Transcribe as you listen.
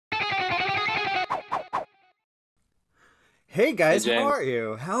Hey Hey guys, how are James.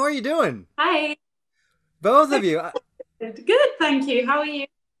 you? How are you doing? Hi. Both of you. Good, thank you. How are you?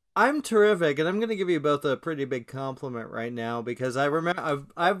 I'm terrific, and I'm going to give you both a pretty big compliment right now because I remember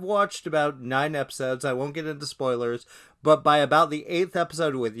I've watched about 9 episodes. I won't get into spoilers, but by about the eighth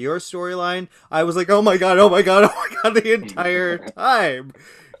episode with your storyline, I was like, oh my god, oh my god, oh my god, the entire time.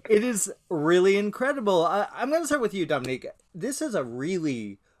 It is really incredible. I'm going to start with you, Dominique. This is a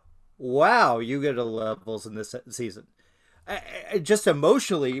really wow. You get to levels in this season. Just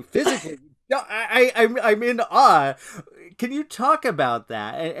emotionally, physically. No, I'm in awe. Can you talk about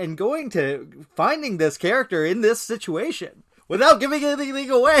that and going to finding this character in this situation without giving anything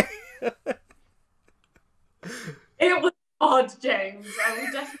away? It was hard, James. I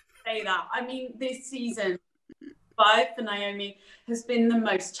will definitely say that. I mean, this season five for Naomi has been the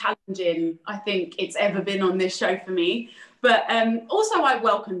most challenging I think it's ever been on this show for me. But also, I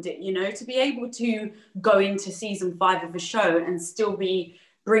welcomed it, to be able to go into season five of a show and still be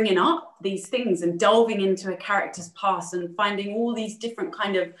bringing up these things and delving into a character's past and finding all these different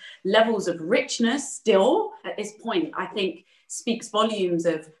kind of levels of richness still at this point, I think speaks volumes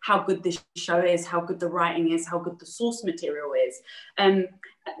of how good this show is, how good the writing is, how good the source material is. Um,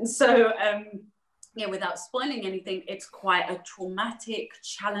 so, yeah, without spoiling anything, it's quite a traumatic,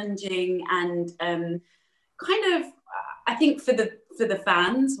 challenging, and kind of, I think for the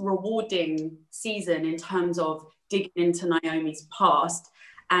fans, rewarding season in terms of digging into Naomi's past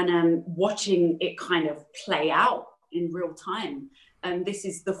and watching it kind of play out in real time. And this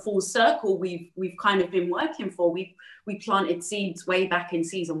is the full circle we've kind of been working for. We planted seeds way back in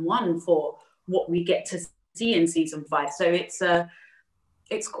season one for what we get to see in season five. So it's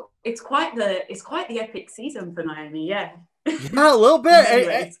it's quite the epic season for Naomi, yeah. Yeah, a little bit. In many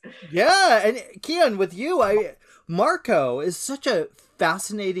ways. Yeah, and Keon, with you, I Marco is such a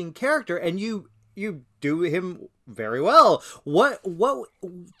fascinating character, and you do him very well. What?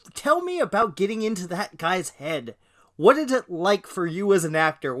 Tell me about getting into that guy's head. What is it like for you as an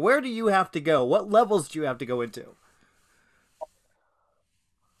actor? Where do you have to go? What levels do you have to go into?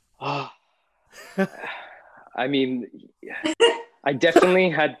 Ah, I mean, I definitely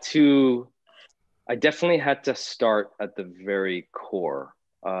had to I definitely had to start at the very core.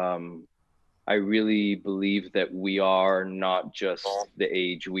 Um, I really believe that we are not just the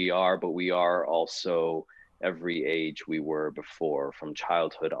age we are, but we are also every age we were before, from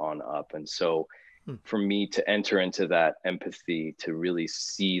childhood on up. And so Hmm. for me to enter into that empathy, to really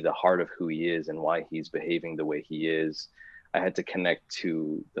see the heart of who he is and why he's behaving the way he is, I had to connect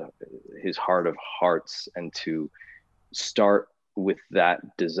to his heart of hearts and to start with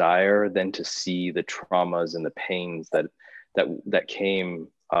that desire, then to see the traumas and the pains that came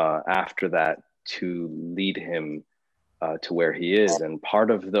after that to lead him to where he is. And part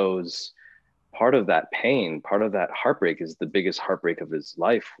of that pain, part of that heartbreak is the biggest heartbreak of his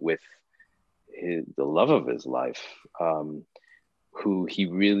life with the love of his life, who he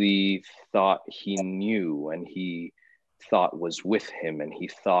really thought he knew and he thought was with him and he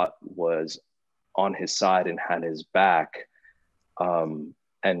thought was on his side and had his back,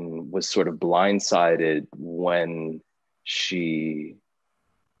 and was sort of blindsided when she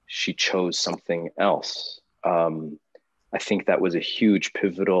she chose something else. I think that was a huge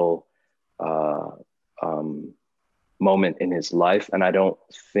pivotal uh, um, moment in his life, and I don't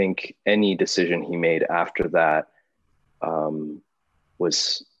think any decision he made after that um,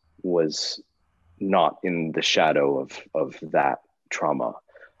 was was not in the shadow of that trauma.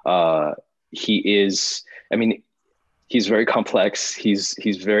 Uh, he is, I mean, he's very complex. He's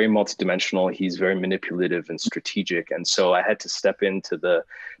very multidimensional. He's very manipulative and strategic. And so I had to step into the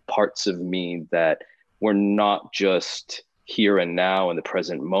parts of me that were not just here and now in the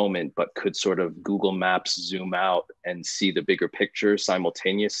present moment, but could sort of Google Maps zoom out and see the bigger picture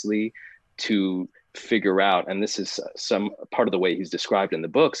simultaneously to figure out. And this is some part of the way he's described in the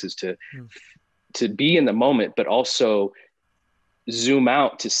books, is Hmm. to be in the moment, but also zoom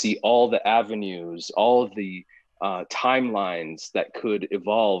out to see all the avenues, all of the timelines that could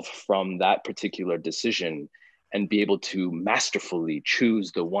evolve from that particular decision, and be able to masterfully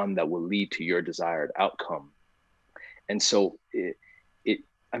choose the one that will lead to your desired outcome. And so it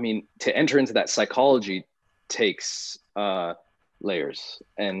I mean, to enter into that psychology takes layers,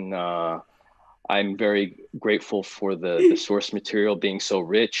 and I'm very grateful for the source material being so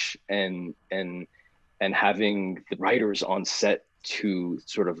rich, and having the writers on set to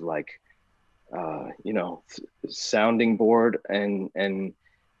sort of like you know, sounding board, and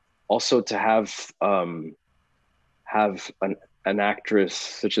also to have an actress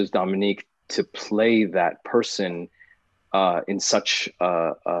such as Dominique to play that person in such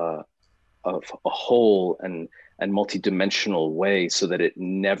a whole and multidimensional way, so that it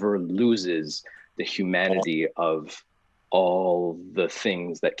never loses the humanity of all the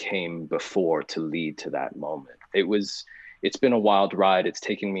things that came before to lead to that moment. It's been a wild ride. It's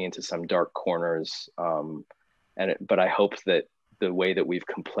taken me into some dark corners. But I hope that the way that we've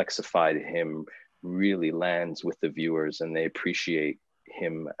complexified him really lands with the viewers, and they appreciate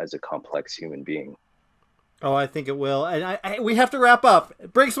him as a complex human being. Oh, I think it will. And we have to wrap up.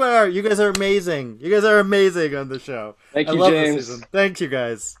 Breaks my heart. You guys are amazing. You guys are amazing on the show. Thank you, I love James. this season. Thank you,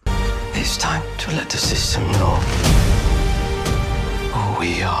 guys. It's time to let the system know who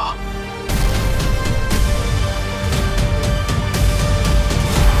we are.